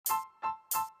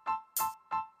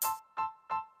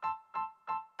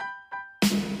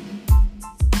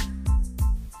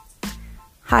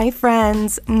Hi,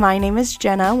 friends. My name is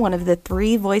Jenna, one of the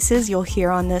 3 voices you'll hear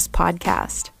on this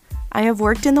podcast. I have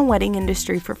worked in the wedding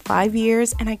industry for 5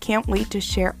 years, and I can't wait to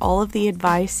share all of the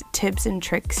advice, tips, and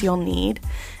tricks you'll need,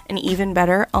 and even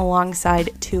better,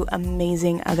 alongside 2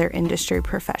 amazing other industry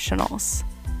professionals.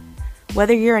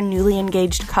 Whether you're a newly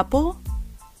engaged couple,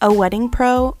 a wedding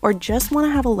pro, or just want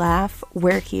to have a laugh,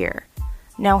 we're here.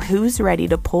 Now, who's ready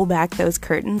to pull back those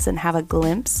curtains and have a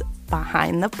glimpse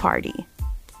behind the party?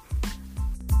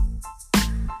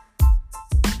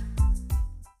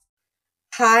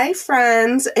 Hi,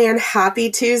 friends, and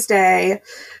happy Tuesday.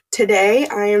 Today,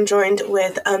 I am joined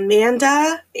with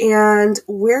Amanda, and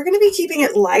we're going to be keeping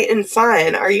it light and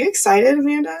fun. Are you excited,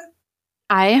 Amanda?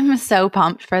 I am so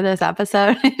pumped for this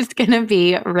episode. It's going to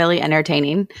be really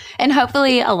entertaining and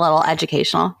hopefully a little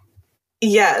educational.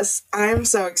 Yes, I'm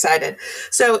so excited.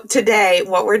 So today,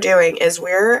 what we're doing is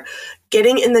we're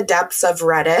getting in the depths of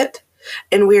Reddit,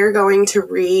 and we're going to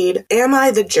read Am I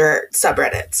the Jerk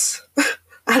subreddits.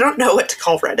 I don't know what to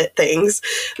call Reddit things.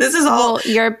 This is all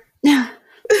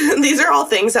these are all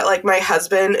things that like my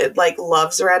husband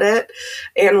loves Reddit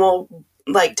and will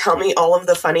tell me all of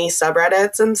the funny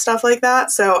subreddits and stuff like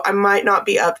that. So I might not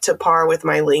be up to par with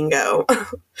my lingo.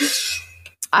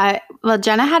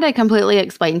 Jenna had to completely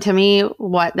explain to me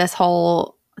what this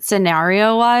whole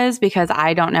scenario was because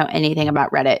I don't know anything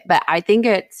about Reddit, but I think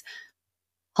it's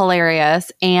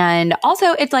hilarious. And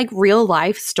also it's like real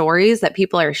life stories that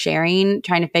people are sharing,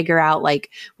 trying to figure out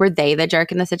were they the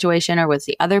jerk in the situation or was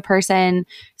the other person?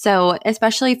 So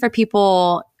especially for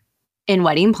people in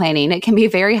wedding planning, it can be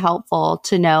very helpful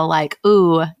to know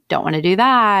ooh, don't want to do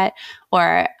that.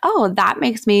 Or, oh, that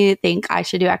makes me think I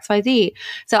should do XYZ.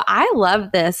 So I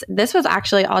love this. This was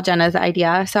actually all Jenna's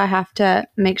idea. So I have to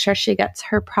make sure she gets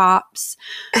her props.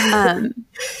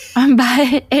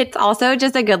 But it's also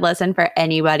just a good listen for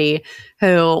anybody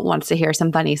who wants to hear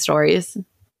some funny stories.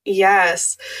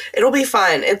 Yes, it'll be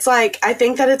fun. It's I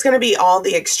think that it's going to be all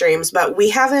the extremes, but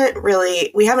we haven't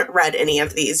read any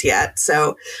of these yet.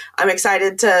 So I'm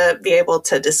excited to be able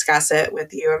to discuss it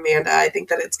with you, Amanda. I think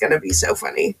that it's going to be so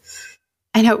funny.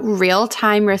 I know,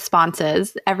 real-time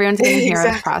responses. Everyone's going to hear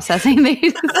us processing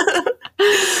these.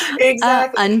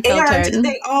 Exactly. Unfiltered. And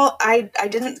they all, I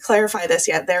didn't clarify this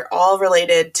yet. They're all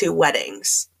related to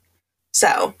weddings.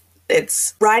 So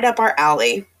it's right up our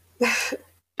alley.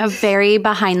 A very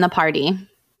behind the party.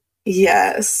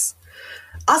 Yes.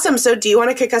 Awesome. So do you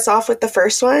want to kick us off with the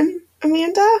first one,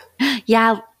 Amanda?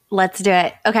 Yeah, let's do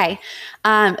it. Okay.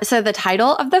 So the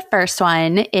title of the first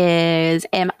one is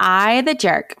Am I the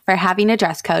Jerk for Having a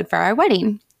Dress Code for Our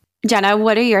Wedding? Jenna,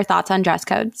 what are your thoughts on dress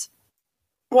codes?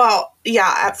 Well,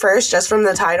 yeah, at first, just from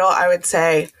the title, I would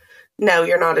say, no,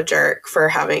 you're not a jerk for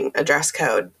having a dress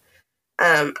code.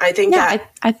 I think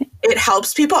it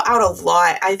helps people out a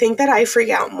lot. I think that I freak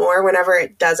out more whenever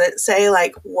it doesn't say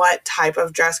what type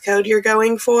of dress code you're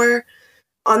going for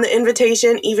on the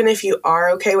invitation, even if you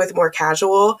are okay with more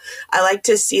casual. I like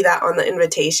to see that on the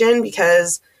invitation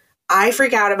because I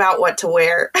freak out about what to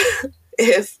wear.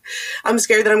 If I'm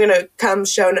scared that I'm going to come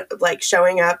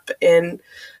showing up in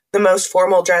the most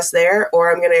formal dress there,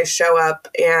 or I'm going to show up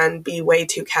and be way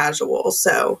too casual.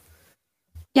 So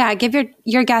yeah, give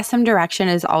your guests some direction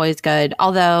is always good.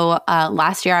 Although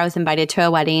last year I was invited to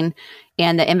a wedding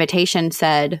and the invitation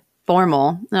said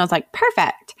formal. And I was like,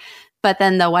 perfect. But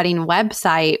then the wedding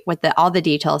website with all the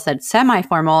details said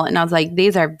semi-formal. And I was like,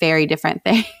 these are very different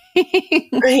things.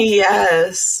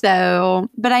 Yes. So,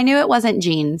 but I knew it wasn't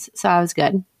jeans. So I was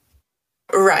good.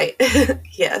 Right.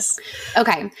 Yes.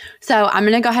 Okay. So I'm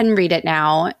going to go ahead and read it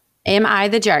now. Am I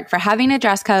the jerk for having a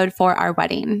dress code for our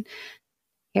wedding?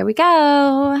 Here we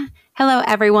go. Hello,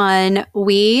 everyone.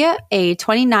 We, a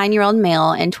 29-year-old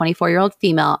male and 24-year-old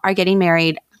female, are getting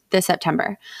married this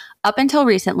September. Up until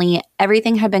recently,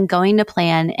 everything had been going to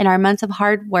plan and our months of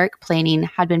hard work planning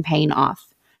had been paying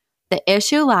off. The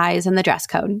issue lies in the dress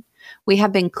code. We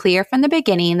have been clear from the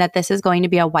beginning that this is going to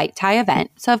be a white tie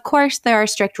event. So, of course, there are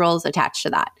strict rules attached to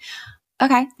that.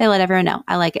 Okay, they let everyone know.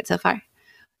 I like it so far.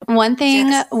 One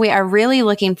thing we are really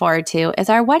looking forward to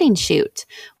is our wedding shoot.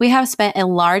 We have spent a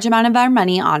large amount of our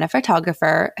money on a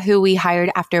photographer who we hired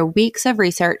after weeks of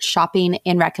research, shopping,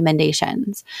 and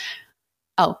recommendations.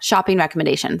 Oh, shopping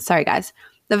recommendations. Sorry, guys.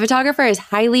 The photographer is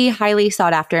highly, highly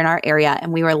sought after in our area,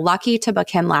 and we were lucky to book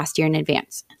him last year in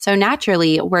advance. So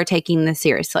naturally, we're taking this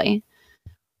seriously.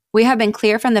 We have been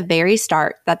clear from the very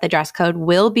start that the dress code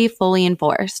will be fully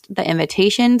enforced. The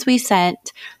invitations we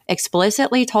sent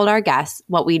explicitly told our guests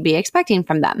what we'd be expecting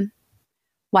from them.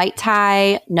 White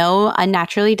tie, no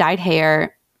unnaturally dyed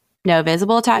hair, no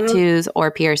visible tattoos or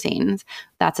piercings.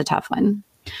 That's a tough one.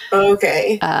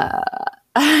 Okay.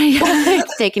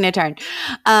 It's taking a turn.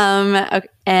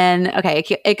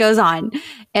 It goes on.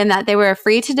 And that they were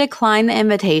free to decline the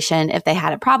invitation if they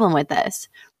had a problem with this.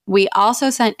 We also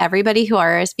sent everybody who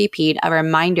RSVP'd a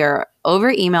reminder over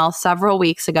email several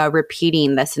weeks ago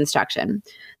repeating this instruction.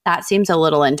 That seems a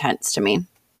little intense to me.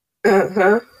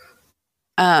 Uh-huh.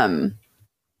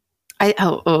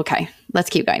 Okay. Let's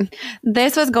keep going.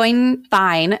 This was going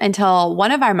fine until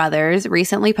one of our mothers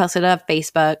recently posted a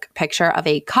Facebook picture of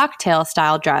a cocktail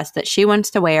style dress that she wants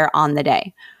to wear on the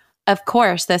day. Of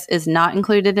course, this is not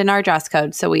included in our dress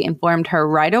code, so we informed her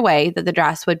right away that the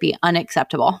dress would be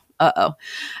unacceptable.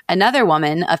 Another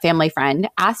woman, a family friend,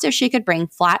 asked if she could bring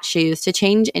flat shoes to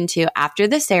change into after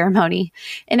the ceremony.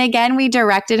 And again, we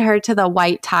directed her to the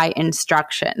white tie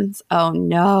instructions. Oh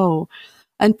no.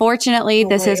 Unfortunately,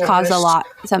 this has caused a lot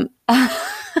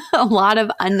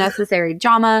of unnecessary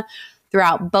drama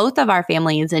throughout both of our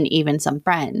families and even some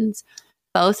friends.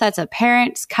 Both sets of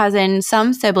parents, cousins,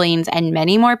 some siblings, and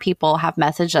many more people have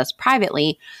messaged us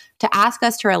privately to ask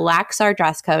us to relax our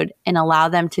dress code and allow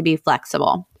them to be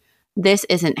flexible. This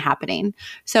isn't happening.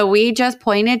 So we just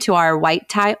pointed to our white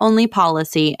tie only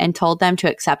policy and told them to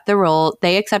accept the rule.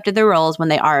 They accepted the rules when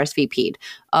they RSVP'd.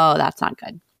 Oh, that's not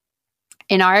good.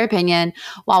 In our opinion,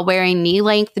 while wearing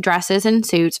knee-length dresses and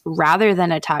suits rather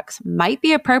than a tux might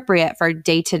be appropriate for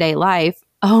day-to-day life,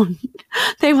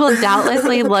 they will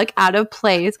doubtlessly look out of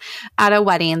place at a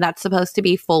wedding that's supposed to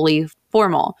be fully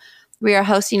formal. We are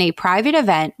hosting a private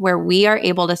event where we are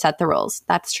able to set the rules.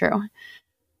 That's true.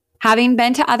 Having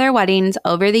been to other weddings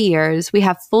over the years, we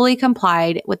have fully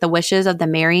complied with the wishes of the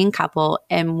marrying couple,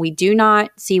 and we do not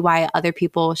see why other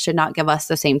people should not give us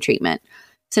the same treatment.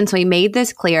 Since we made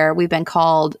this clear, we've been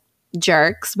called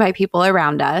jerks by people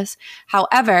around us.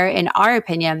 However, in our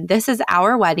opinion, this is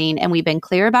our wedding, and we've been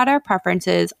clear about our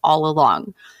preferences all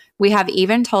along. We have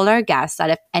even told our guests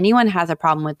that if anyone has a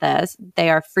problem with this, they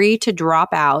are free to drop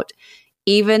out,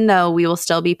 even though we will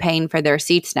still be paying for their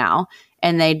seats now,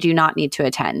 and they do not need to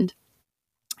attend.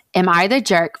 Am I the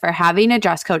jerk for having a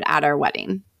dress code at our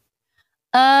wedding?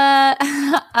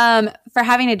 For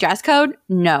having a dress code?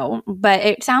 No. But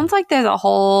it sounds like there's a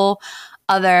whole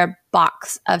other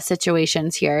box of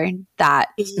situations here that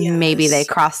maybe they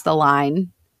crossed the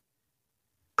line.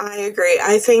 I agree.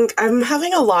 I think I'm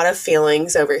having a lot of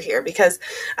feelings over here because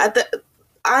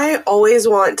I always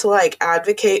want to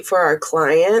advocate for our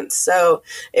clients. So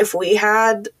if we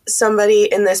had somebody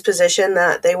in this position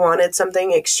that they wanted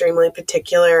something extremely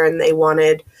particular and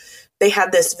they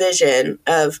had this vision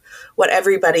of what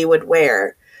everybody would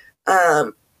wear,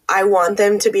 I want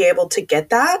them to be able to get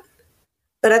that.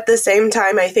 But at the same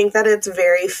time, I think that it's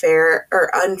very fair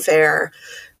or unfair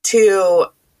to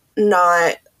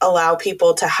not allow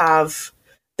people to have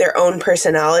their own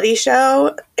personality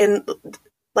show. And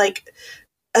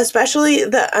especially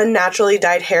the unnaturally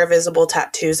dyed hair, visible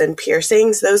tattoos, and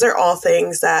piercings. Those are all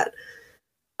things that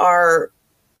are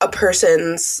a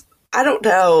person's, I don't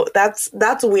know, that's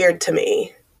weird to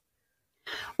me.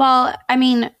 Well, I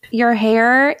mean, your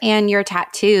hair and your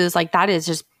tattoos,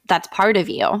 that's part of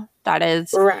you. That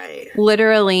is right.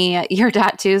 Literally, your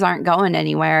tattoos aren't going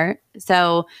anywhere.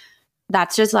 So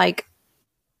that's just I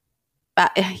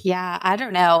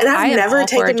don't know. And I've never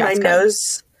taken my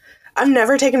nose. I've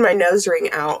never taken my nose ring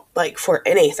out for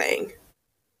anything.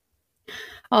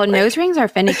 Oh, nose rings are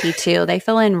finicky too. They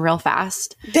fill in real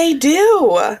fast. They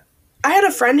do. I had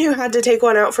a friend who had to take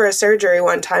one out for a surgery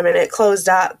one time and it closed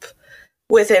up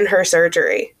within her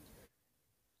surgery.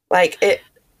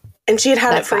 And she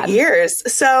had it for years.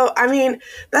 So, I mean,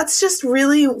 that's just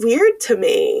really weird to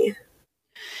me.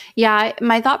 Yeah,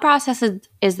 my thought process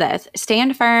is this.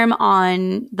 Stand firm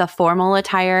on the formal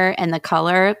attire and the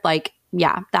color.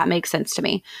 Yeah, that makes sense to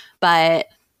me. But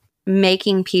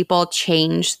making people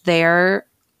change their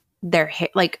hair,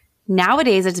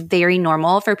 nowadays it's very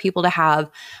normal for people to have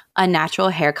a natural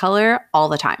hair color all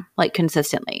the time,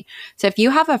 consistently. So if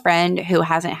you have a friend who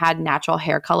hasn't had natural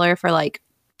hair color for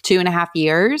 2.5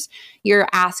 years, you're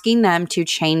asking them to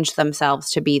change themselves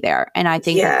to be there. And I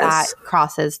think that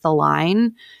crosses the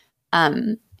line.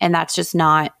 And that's just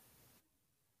not,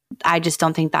 I just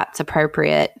don't think that's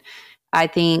appropriate. I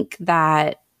think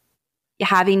that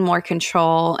having more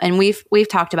control, and we've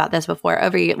talked about this before,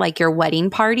 over your wedding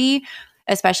party,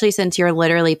 especially since you're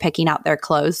literally picking out their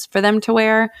clothes for them to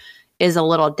wear, is a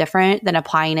little different than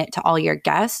applying it to all your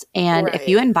guests. And if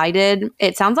you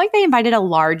it sounds like they invited a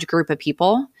large group of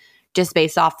people just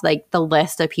based off the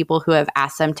list of people who have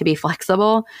asked them to be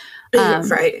flexible.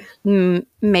 Right.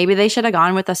 Maybe they should have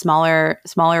gone with a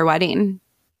smaller wedding.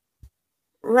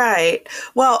 Right.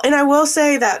 Well, and I will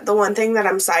say that the one thing that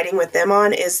I'm siding with them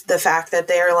on is the fact that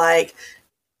they're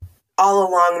all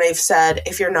along they've said,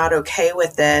 if you're not okay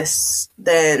with this,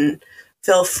 then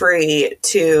feel free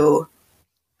to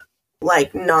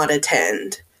like not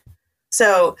attend.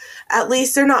 So at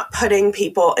least they're not putting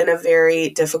people in a very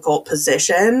difficult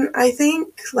position, I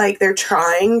think. Like they're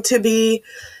trying to be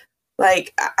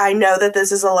like, I know that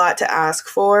this is a lot to ask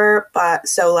for, but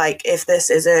so like if this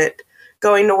isn't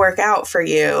going to work out for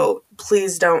you,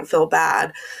 please don't feel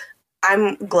bad.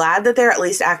 I'm glad that they're at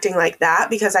least acting like that,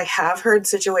 because I have heard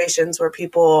situations where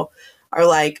people are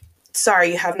like,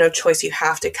 sorry, you have no choice, you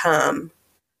have to come,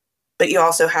 but you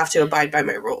also have to abide by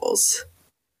my rules.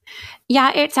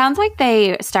 Yeah, it sounds like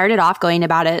they started off going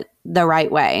about it the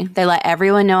right way. They let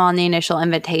everyone know on the initial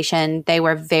invitation. They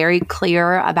were very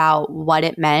clear about what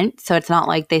it meant. So it's not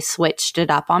like they switched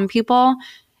it up on people,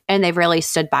 and they've really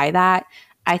stood by that.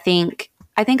 I think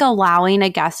allowing a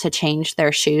guest to change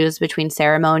their shoes between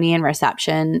ceremony and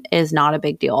reception is not a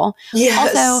big deal.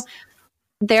 Yes. Also,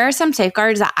 there are some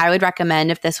safeguards that I would recommend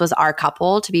if this was our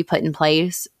couple to be put in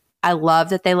place. I love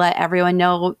that they let everyone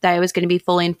know that it was going to be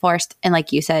fully enforced. And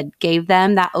like you said, gave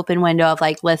them that open window of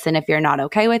like, listen, if you're not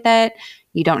okay with it,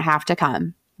 you don't have to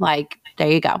come. Like,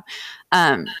 there you go.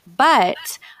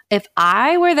 But if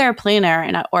I were their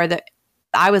planner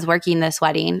I was working this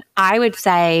wedding, I would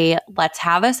say, let's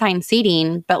have assigned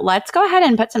seating, but let's go ahead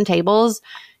and put some tables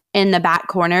in the back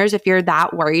corners if you're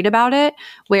that worried about it,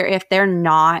 where if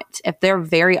they're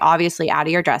very obviously out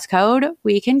of your dress code,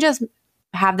 we can just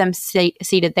have them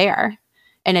seated there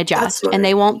and adjust. And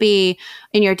they won't be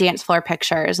in your dance floor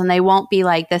pictures, and they won't be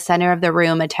like the center of the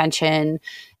room attention,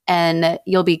 and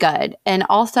you'll be good. And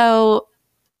also,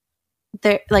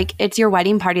 it's your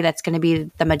wedding party that's going to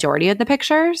be the majority of the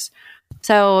pictures.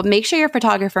 So make sure your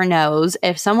photographer knows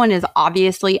if someone is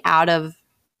obviously out of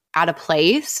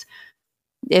place.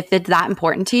 If it's that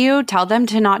important to you, tell them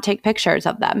to not take pictures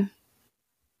of them.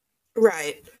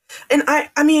 Right. And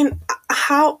I mean,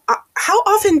 how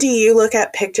often do you look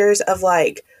at pictures of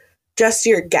like just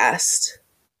your guest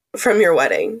from your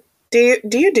wedding? Do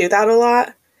you do that a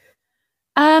lot?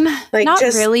 Like not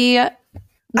just, really. I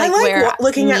like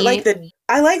looking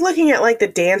at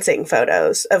the dancing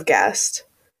photos of guests.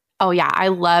 Oh yeah, I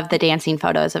love the dancing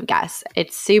photos of guests.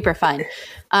 It's super fun.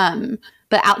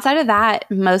 But outside of that,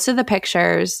 most of the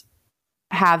pictures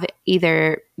have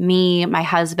either me, my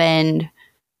husband,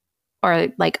 or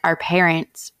like our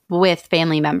parents with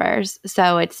family members.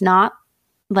 So it's not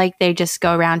like they just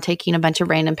go around taking a bunch of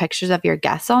random pictures of your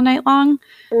guests all night long.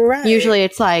 Right. Usually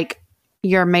it's like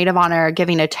your maid of honor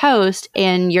giving a toast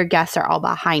and your guests are all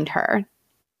behind her.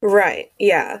 Right.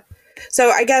 Yeah.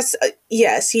 So I guess,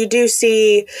 yes, you do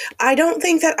see, I don't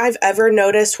think that I've ever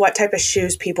noticed what type of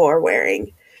shoes people are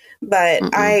wearing. But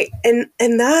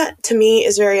and that to me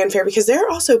is very unfair, because there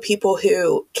are also people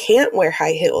who can't wear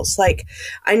high heels. Like,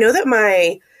 I know that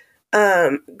my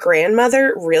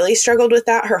grandmother really struggled with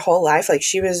that her whole life. Like,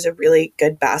 she was a really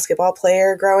good basketball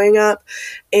player growing up,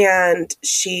 and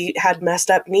she had messed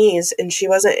up knees, and she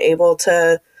wasn't able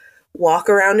to walk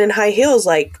around in high heels,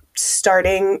 like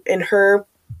starting in her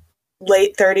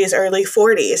late 30s, early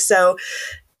 40s. So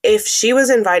if she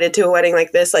was invited to a wedding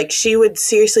like this, like, she would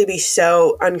seriously be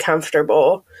so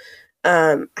uncomfortable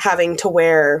having to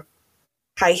wear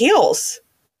high heels,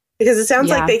 because it sounds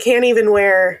like they can't even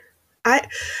wear.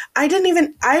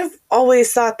 I've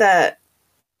always thought that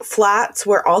flats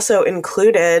were also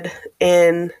included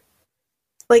in,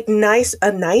 like,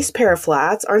 a nice pair of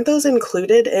flats. Aren't those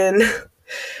included in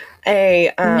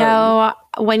a No,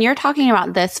 when you're talking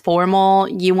about this formal,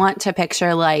 you want to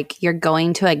picture like you're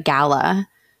going to a gala,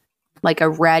 like a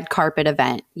red carpet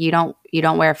event. You don't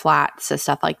wear flats and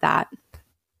stuff like that.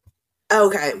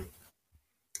 Okay.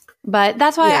 But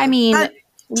that's why, I mean,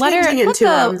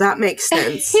 that makes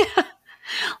sense. Yeah.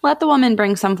 Let the woman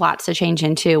bring some flats to change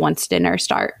into once dinner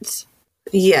starts.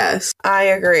 Yes, I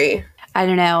agree. I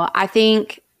don't know. I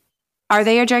think, are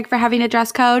they a jerk for having a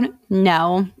dress code?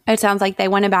 No. It sounds like they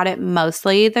went about it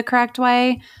mostly the correct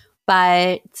way,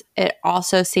 but it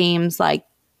also seems like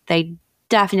they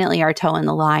definitely are toeing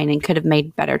the line and could have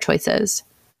made better choices.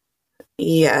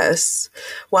 Yes.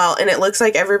 Well, and it looks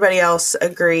like everybody else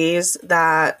agrees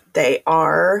that they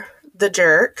are the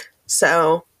jerk.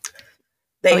 So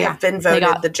they have been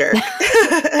voted the jerk.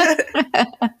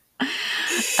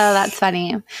 Oh, that's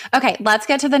funny. Okay, let's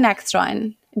get to the next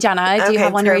one. Jenna, do you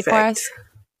have one to read for us?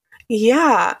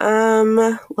 Yeah.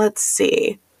 Let's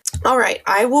see. All right.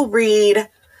 I will read.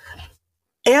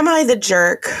 Am I the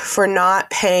jerk for not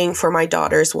paying for my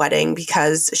daughter's wedding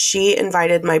because she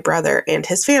invited my brother and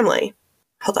his family?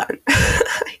 Hold on.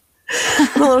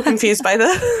 I'm a little confused by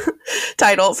the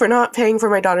title. For not paying for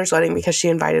my daughter's wedding because she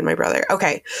invited my brother.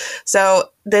 Okay. So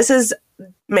this is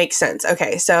makes sense.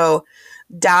 Okay, so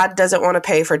dad doesn't want to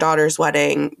pay for daughter's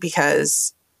wedding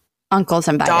because uncle's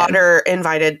invited. Daughter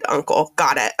invited uncle.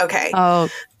 Got it. Okay. Oh.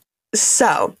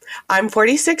 So I'm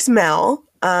 46 male.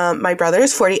 My brother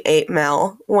is 48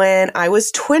 male. When I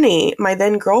was 20, my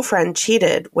then girlfriend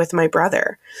cheated with my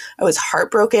brother. I was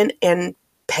heartbroken and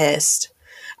pissed.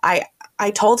 I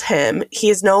told him he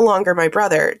is no longer my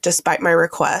brother, despite my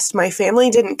request. My family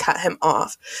didn't cut him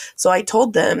off. So I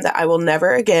told them that I will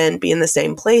never again be in the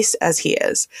same place as he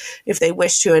is. If they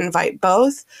wish to invite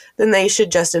both, then they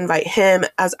should just invite him,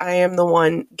 as I am the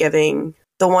one giving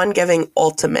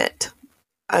ultimate.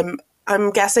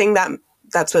 I'm guessing that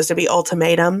that's supposed to be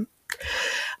ultimatum.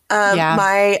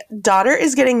 My daughter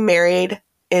is getting married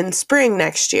in spring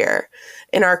next year.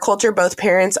 In our culture, both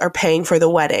parents are paying for the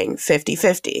wedding,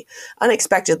 50-50.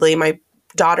 Unexpectedly, my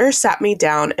daughter sat me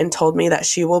down and told me that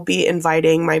she will be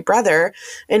inviting my brother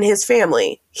and his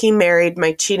family. He married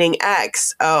my cheating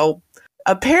ex. Oh,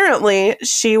 apparently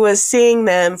she was seeing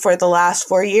them for the last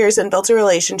 4 years and built a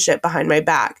relationship behind my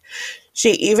back.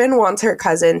 She even wants her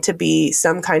cousin to be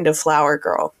some kind of flower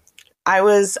girl. I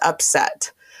was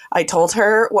upset. I told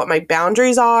her what my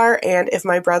boundaries are, and if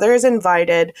my brother is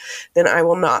invited, then I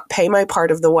will not pay my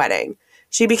part of the wedding.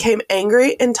 She became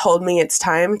angry and told me it's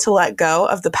time to let go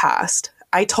of the past.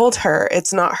 I told her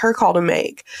it's not her call to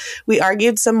make. We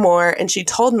argued some more, and she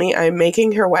told me I'm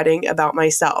making her wedding about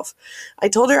myself. I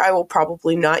told her I will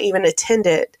probably not even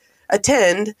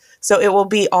attend, so it will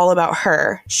be all about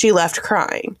her. She left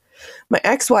crying. My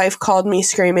ex-wife called me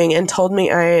screaming and told me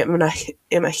I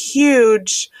am a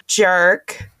huge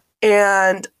jerk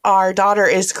and our daughter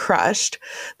is crushed.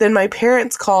 Then my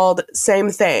parents called, same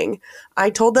thing.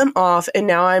 I told them off, and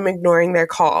now I'm ignoring their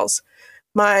calls.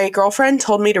 My girlfriend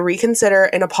told me to reconsider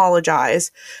and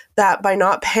apologize, that by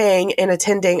not paying and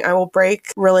attending, I will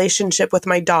break relationship with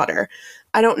my daughter.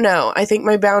 I don't know. I think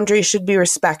my boundaries should be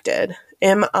respected.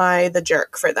 Am I the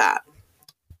jerk for that?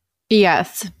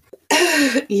 Yes.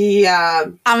 Yeah.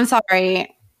 I'm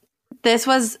sorry. This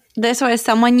was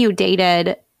someone you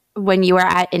dated when you were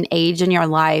at an age in your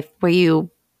life where you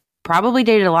probably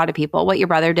dated a lot of people. What your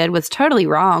brother did was totally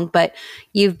wrong, but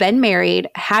you've been married,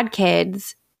 had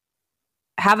kids,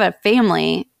 have a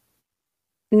family.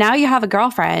 Now you have a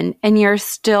girlfriend and you're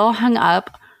still hung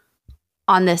up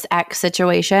on this ex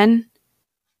situation.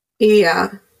 Yeah.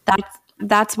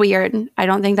 That's weird. I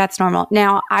don't think that's normal.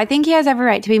 Now, I think he has every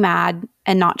right to be mad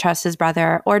and not trust his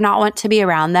brother or not want to be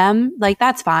around them. Like,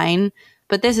 that's fine.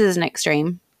 But this is an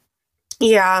extreme.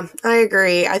 Yeah, I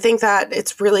agree. I think that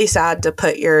it's really sad to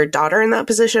put your daughter in that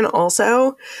position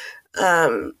also.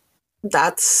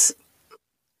 That's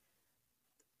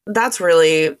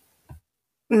really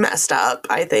messed up,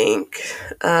 I think.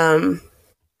 I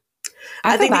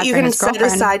think that you can set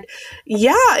aside.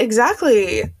 Yeah,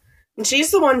 exactly.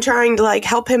 She's the one trying to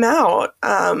help him out.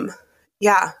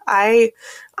 Yeah, I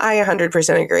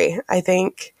 100% agree. I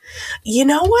think, you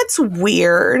know what's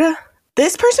weird?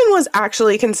 This person was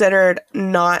actually considered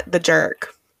not the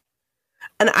jerk.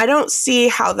 And I don't see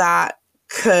how that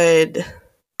could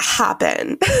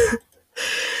happen.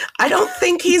 I don't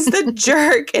think he's the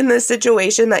jerk in this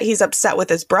situation that he's upset with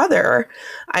his brother.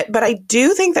 But I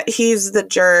do think that he's the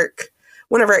jerk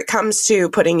whenever it comes to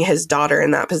putting his daughter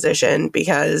in that position,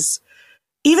 because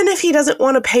even if he doesn't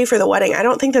want to pay for the wedding, I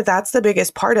don't think that that's the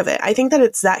biggest part of it. I think that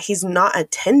it's that he's not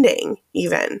attending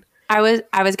even. I was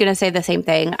going to say the same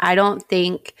thing. I don't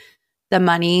think the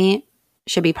money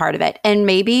should be part of it. And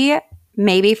maybe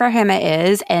for him it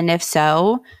is. And if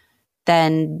so,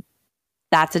 then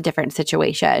that's a different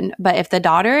situation. But if the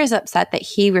daughter is upset that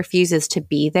he refuses to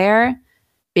be there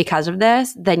because of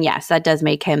this, then yes, that does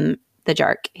make him the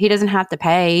jerk. He doesn't have to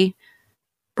pay.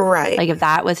 Right. Like, if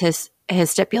that was his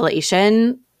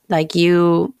stipulation,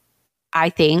 I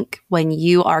think when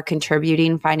you are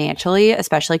contributing financially,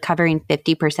 especially covering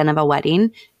 50% of a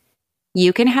wedding,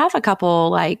 you can have a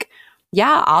couple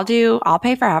I'll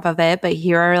pay for half of it, but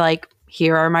here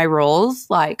are my rules.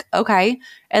 Okay,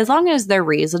 as long as they're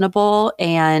reasonable.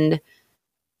 And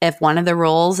if one of the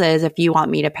rules is, if you want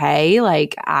me to pay,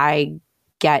 I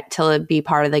get to be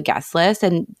part of the guest list.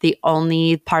 And the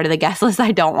only part of the guest list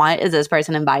I don't want is this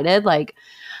person invited. I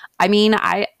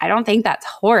don't think that's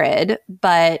horrid,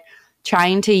 but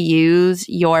trying to use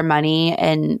your money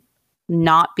and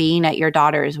not being at your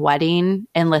daughter's wedding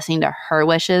and listening to her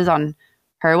wishes on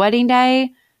her wedding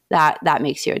day, that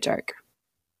makes you a jerk.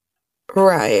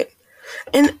 Right.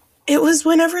 And it was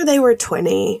whenever they were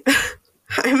 20.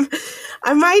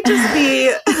 I might just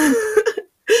be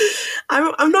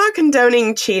I'm not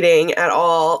condoning cheating at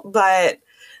all, but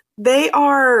they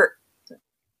are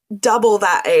double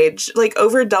that age, like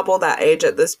over double that age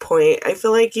at this point. I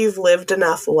feel like you've lived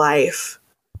enough life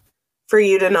for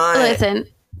you to not. Listen,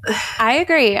 I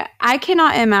agree. I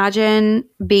cannot imagine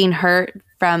being hurt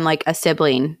from like a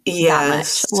sibling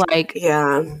yes. that much. Like,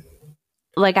 yeah.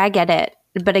 Like, I get it.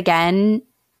 But again,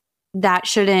 that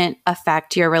shouldn't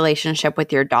affect your relationship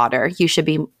with your daughter. You should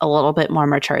be a little bit more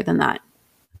mature than that.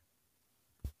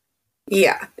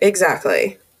 Yeah,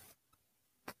 exactly.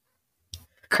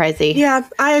 Crazy. Yeah,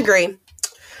 I agree.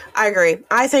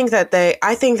 I think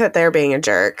that they're being a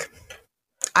jerk.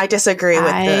 I disagree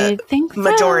with the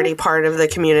majority part of the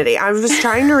community. I was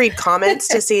trying to read comments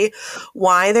to see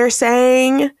why they're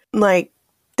saying like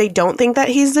they don't think that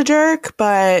he's the jerk,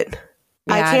 but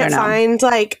yeah, I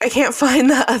can't find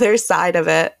the other side of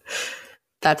it.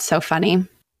 That's so funny.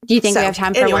 Do you think we have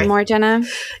time for one more, Jenna?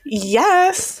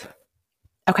 Yes.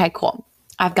 Okay, cool.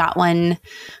 I've got one.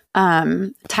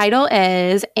 Title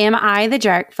is, Am I the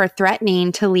jerk for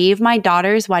threatening to leave my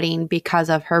daughter's wedding because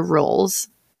of her rules?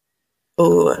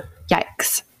 Ooh.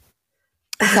 Yikes.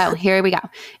 So here we go.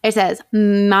 It says,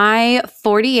 my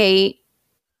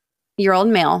 48-year-old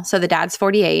male, so the dad's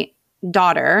 48,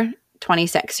 daughter,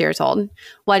 26 years old,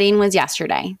 wedding was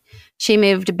yesterday. She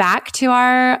moved back to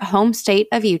our home state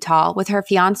of Utah with her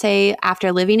fiance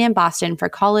after living in Boston for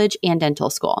college and dental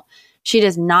school. She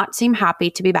does not seem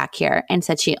happy to be back here and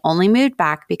said she only moved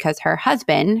back because her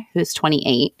husband, who's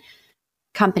 28,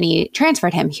 company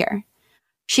transferred him here.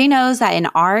 She knows that in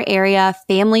our area,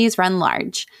 families run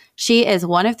large. She is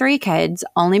one of 3 kids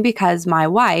only because my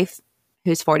wife,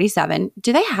 who's 47,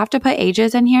 do they have to put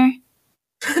ages in here?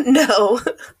 No.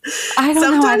 I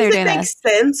don't know why they're doing this. Sometimes it makes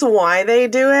sense why they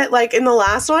do it. Like in the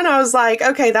last one, I was like,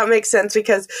 okay, that makes sense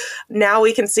because now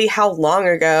we can see how long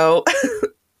ago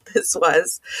this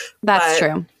was. That's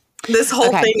true. This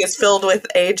whole thing is filled with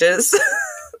ages.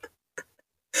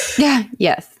 Yeah.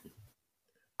 Yes.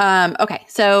 Okay.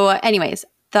 So anyways,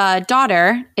 the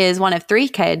daughter is one of 3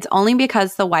 kids only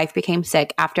because the wife became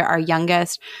sick after our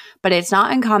youngest, but it's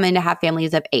not uncommon to have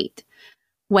families of 8.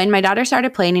 When my daughter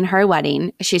started planning her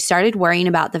wedding, she started worrying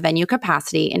about the venue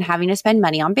capacity and having to spend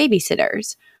money on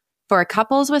babysitters. For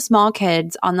couples with small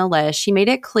kids on the list, she made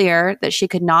it clear that she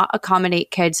could not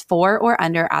accommodate kids 4 or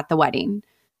under at the wedding.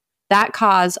 That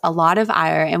caused a lot of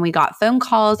ire, and we got phone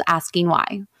calls asking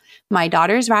why. My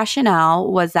daughter's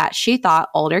rationale was that she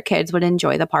thought older kids would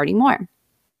enjoy the party more.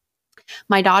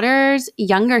 My daughter's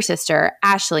younger sister,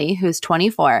 Ashley, who's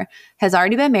 24, has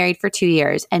already been married for 2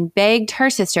 years and begged her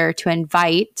sister to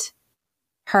invite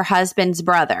her husband's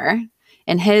brother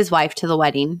and his wife to the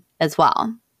wedding as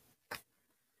well.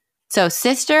 So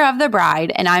sister of the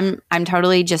bride, and I'm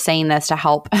totally just saying this to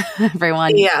help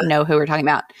everyone know who we're talking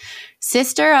about.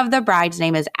 Sister of the bride's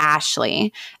name is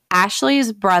Ashley.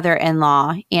 Ashley's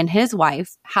brother-in-law and his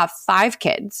wife have 5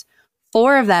 kids.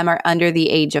 4 of them are under the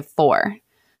age of 4.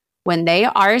 When they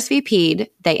RSVP'd,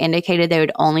 they indicated they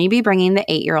would only be bringing the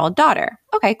 8-year-old daughter.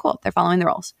 Okay, cool. They're following the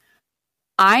rules.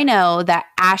 I know that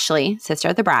Ashley, sister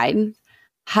of the bride,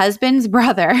 husband's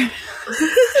brother,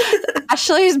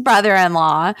 Ashley's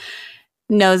brother-in-law,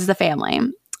 knows the family.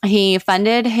 He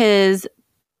funded his,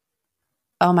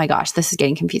 oh my gosh, this is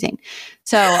getting confusing.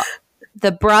 So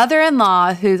the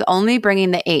brother-in-law, who's only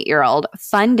bringing the 8-year-old,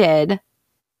 funded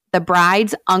the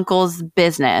bride's uncle's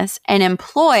business and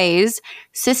employs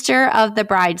sister of the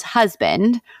bride's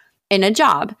husband in a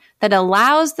job that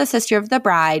allows the sister of the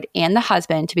bride and the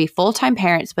husband to be full-time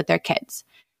parents with their kids.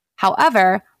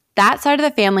 However, that side of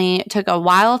the family took a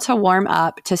while to warm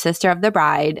up to sister of the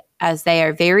bride as they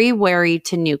are very wary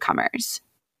to newcomers.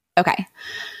 Okay.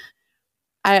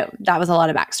 That was a lot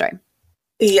of backstory.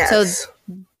 Yes. So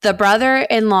the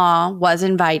brother-in-law was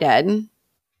invited.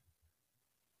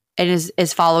 It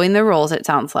is following the rules, it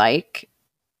sounds like.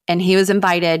 And he was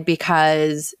invited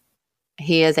because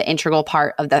he is an integral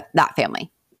part of that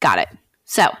family. Got it.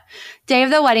 So, day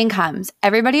of the wedding comes.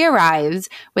 Everybody arrives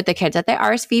with the kids that they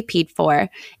RSVP'd for.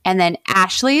 And then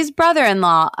Ashley's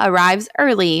brother-in-law arrives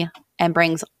early and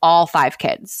brings all 5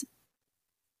 kids.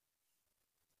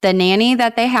 The nanny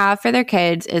that they have for their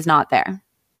kids is not there.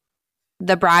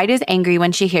 The bride is angry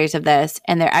when she hears of this,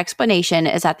 and their explanation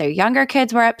is that their younger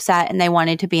kids were upset and they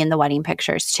wanted to be in the wedding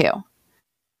pictures too.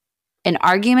 An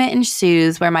argument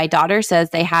ensues where my daughter says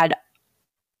they had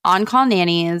on-call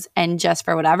nannies and just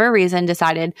for whatever reason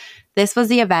decided this was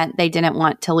the event they didn't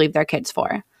want to leave their kids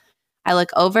for. I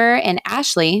look over and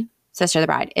Ashley, sister of the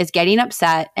bride, is getting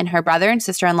upset and her brother and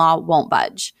sister-in-law won't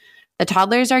budge. The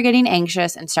toddlers are getting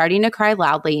anxious and starting to cry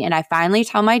loudly, and I finally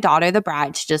tell my daughter, the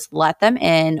bride, to just let them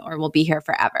in or we'll be here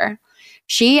forever.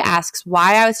 She asks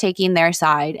why I was taking their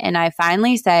side, and I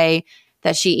finally say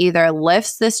that she either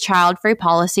lifts this child-free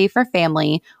policy for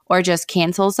family or just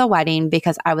cancels the wedding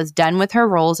because I was done with her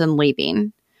rules and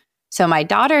leaving. So my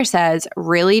daughter says,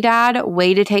 really, Dad?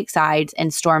 Way to take sides,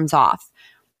 and storms off.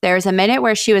 There's a minute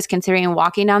where she was considering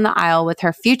walking down the aisle with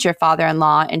her future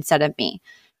father-in-law instead of me.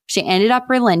 She ended up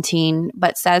relenting,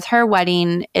 but says her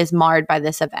wedding is marred by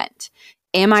this event.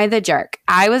 Am I the jerk?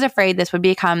 I was afraid this would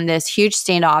become this huge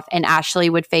standoff and Ashley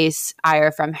would face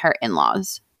ire from her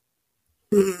in-laws.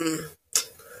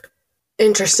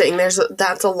 Interesting.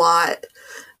 That's a lot.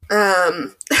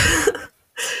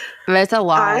 It's a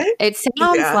lot. It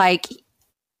sounds like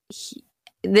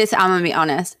this, I'm going to be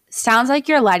honest, sounds like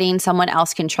you're letting someone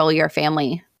else control your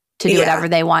family to do whatever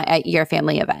they want at your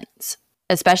family events,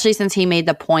 especially since he made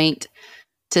the point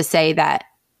to say that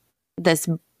this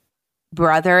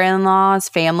brother-in-law's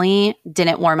family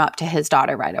didn't warm up to his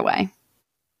daughter right away.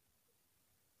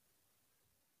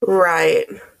 Right.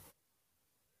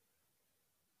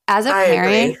 As a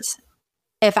parent,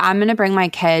 if I'm going to bring my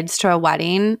kids to a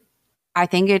wedding, I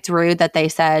think it's rude that they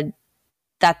said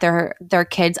that their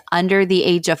kids under the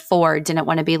age of 4 didn't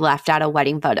want to be left out of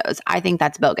wedding photos. I think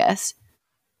that's bogus.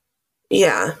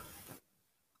 Yeah.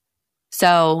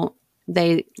 So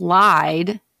they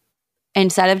lied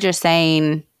instead of just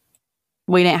saying,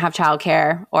 we didn't have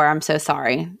childcare or I'm so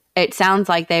sorry. It sounds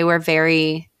like they were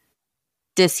very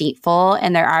deceitful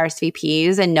in their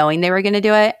RSVPs and knowing they were going to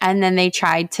do it. And then they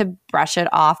tried to brush it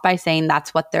off by saying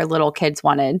that's what their little kids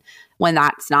wanted when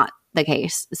that's not the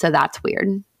case. So that's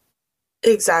weird.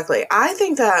 Exactly. I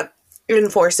think that in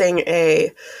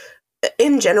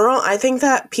general, I think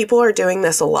that people are doing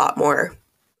this a lot more.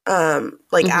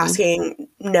 Asking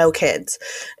no kids.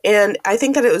 And I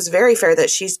think that it was very fair that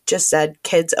she just said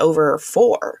kids over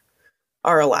 4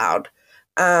 are allowed.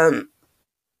 I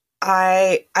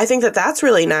think that that's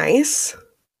really nice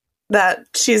that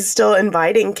she's still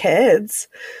inviting kids.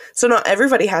 So not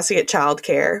everybody has to get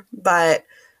childcare, but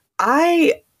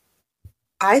I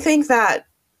think that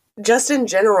just in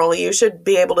general, you should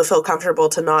be able to feel comfortable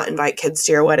to not invite kids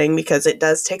to your wedding because it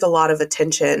does take a lot of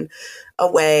attention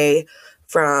away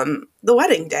from the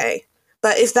wedding day.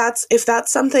 But if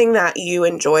that's something that you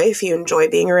enjoy, if you enjoy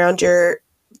being around your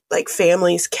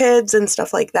family's kids and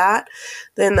stuff like that,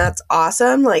 then that's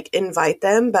awesome. Invite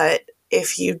them. But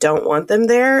if you don't want them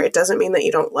there, it doesn't mean that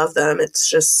you don't love them. It's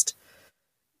just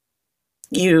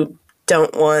you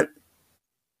don't want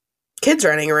kids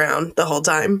running around the whole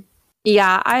time.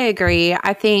 Yeah, I agree.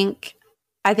 I think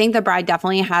the bride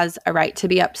definitely has a right to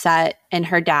be upset, and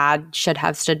her dad should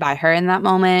have stood by her in that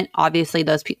moment. Obviously,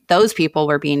 those people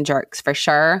were being jerks for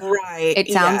sure. Right. It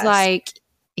sounds like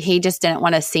he just didn't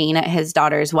want a scene at his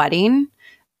daughter's wedding.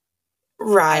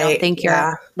 Right. I don't think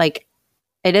you're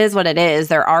it is what it is.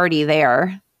 They're already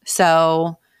there.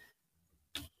 So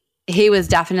he was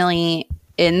definitely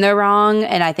in the wrong,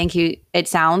 and I think it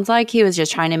sounds like he was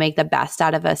just trying to make the best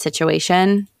out of a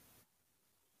situation.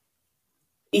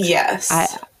 Yes.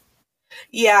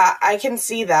 I can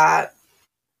see that,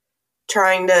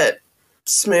 trying to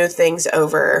smooth things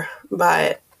over,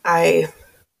 but I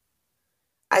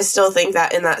still think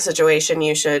that in that situation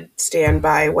you should stand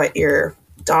by what your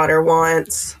daughter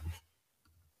wants.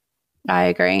 I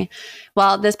agree.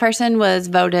 Well, this person was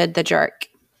voted the jerk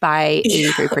by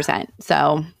 83%.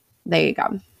 So there you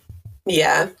go.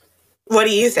 Yeah. What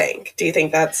do you think? Do you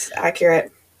think that's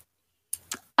accurate?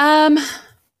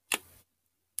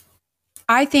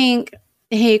 I think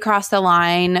he crossed the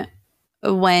line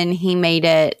when he made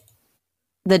it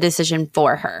the decision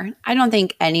for her. I don't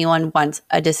think anyone wants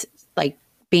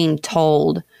being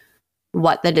told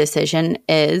what the decision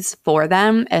is for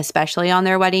them, especially on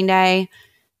their wedding day.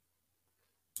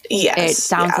 Yes. It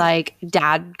sounds like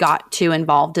dad got too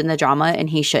involved in the drama and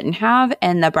he shouldn't have.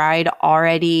 And the bride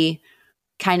already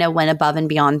kind of went above and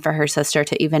beyond for her sister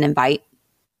to even invite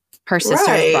her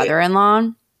sister's brother-in-law,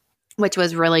 which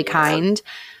was really kind.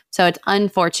 So it's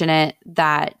unfortunate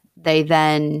that they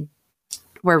then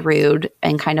were rude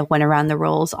and kind of went around the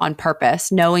rules on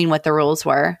purpose, knowing what the rules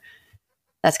were.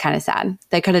 That's kind of sad.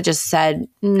 They could have just said,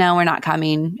 no, we're not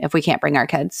coming if we can't bring our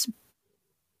kids.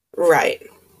 Right.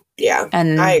 Yeah.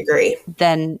 And I agree.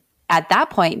 Then at that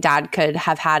point, dad could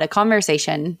have had a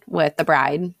conversation with the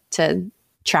bride to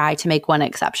try to make one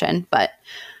exception, but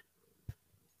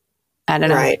I don't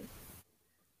know. Right.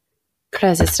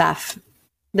 Crazy stuff.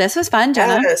 This was fun,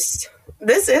 Jenna. Yes.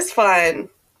 This is fun.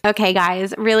 Okay,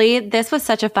 guys, really, this was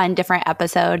such a fun, different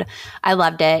episode. I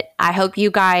loved it. I hope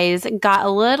you guys got a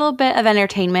little bit of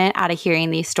entertainment out of hearing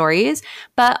these stories.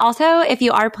 But also, if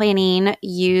you are planning,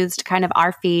 used kind of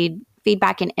our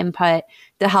feedback and input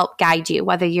to help guide you,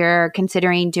 whether you're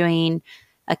considering doing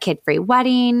a kid-free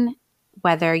wedding,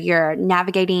 whether you're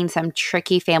navigating some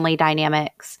tricky family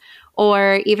dynamics,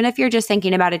 or even if you're just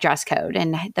thinking about a dress code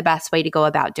and the best way to go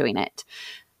about doing it.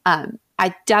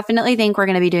 I definitely think we're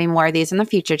going to be doing more of these in the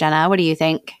future, Jenna. What do you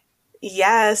think?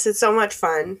 Yes, it's so much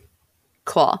fun.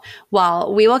 Cool.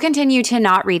 Well, we will continue to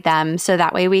not read them so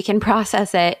that way we can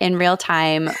process it in real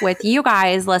time with you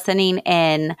guys listening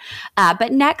in.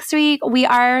 But next week, we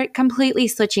are completely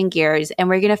switching gears and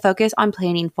we're going to focus on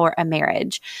planning for a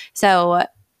marriage. So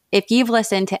if you've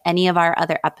listened to any of our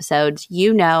other episodes,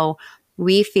 you know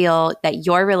we feel that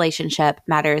your relationship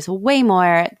matters way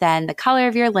more than the color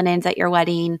of your linens at your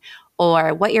wedding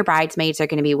or what your bridesmaids are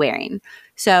going to be wearing.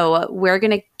 So we're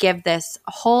going to give this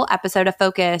whole episode a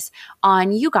focus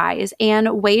on you guys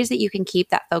and ways that you can keep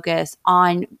that focus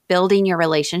on building your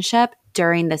relationship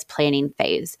during this planning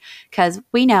phase. Because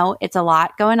we know it's a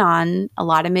lot going on, a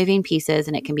lot of moving pieces,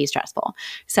 and it can be stressful.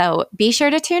 So be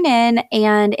sure to tune in.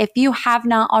 And if you have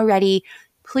not already,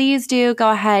 please do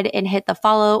go ahead and hit the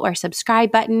follow or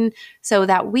subscribe button so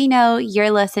that we know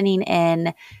you're listening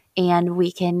in and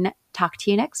we can talk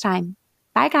to you next time.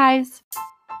 Bye, guys.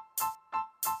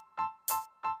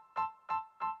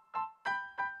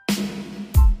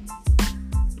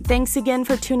 Thanks again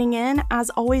for tuning in. As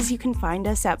always, you can find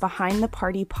us at Behind the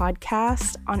Party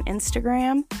Podcast on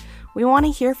Instagram. We want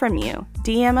to hear from you.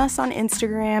 DM us on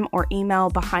Instagram or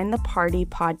email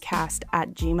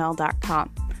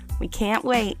behindthepartypodcast@gmail.com. We can't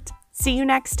wait. See you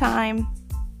next time.